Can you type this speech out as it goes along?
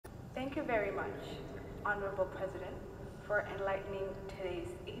Thank you very much, Honorable President, for enlightening today's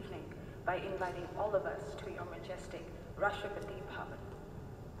evening by inviting all of us to your majestic Rashtrapati Bhawan.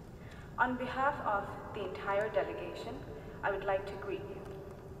 On behalf of the entire delegation, I would like to greet you.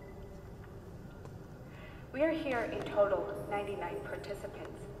 We are here in total 99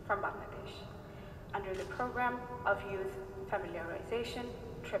 participants from Bangladesh under the program of Youth Familiarization,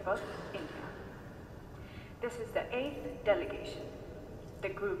 Tripod, India. This is the 8th delegation. The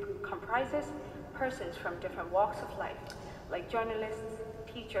group comprises persons from different walks of life, like journalists,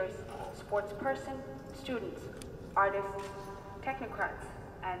 teachers, sportspersons, students, artists, technocrats,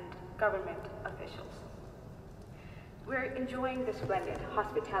 and government officials. We're enjoying the splendid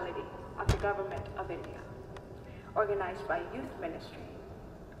hospitality of the Government of India, organized by Youth Ministry.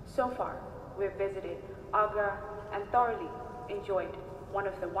 So far, we've visited Agra and thoroughly enjoyed one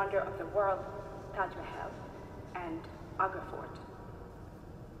of the wonder of the world, Taj Mahal, and Agra Fort.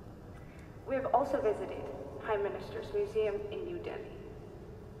 We have also visited Prime Minister's Museum in New Delhi.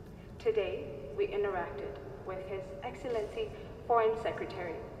 Today, we interacted with His Excellency Foreign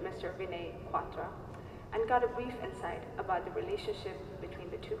Secretary, Mr. Vinay Quatra, and got a brief insight about the relationship between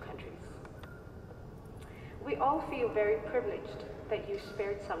the two countries. We all feel very privileged that you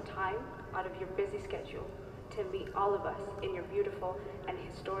spared some time out of your busy schedule to meet all of us in your beautiful and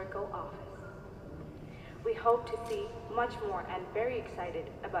historical office. We hope to see much more and very excited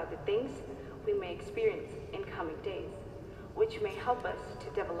about the things we may experience in coming days, which may help us to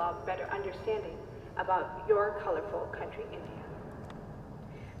develop better understanding about your colorful country, India.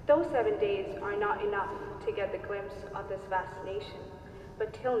 Those 7 days are not enough to get the glimpse of this vast nation,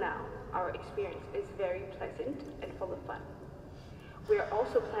 but till now, our experience is very pleasant and full of fun. We are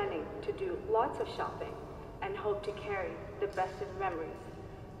also planning to do lots of shopping and hope to carry the best of memories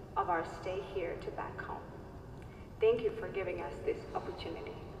of our stay here to back home. Thank you for giving us this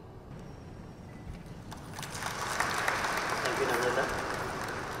opportunity. Thank you, Namrata.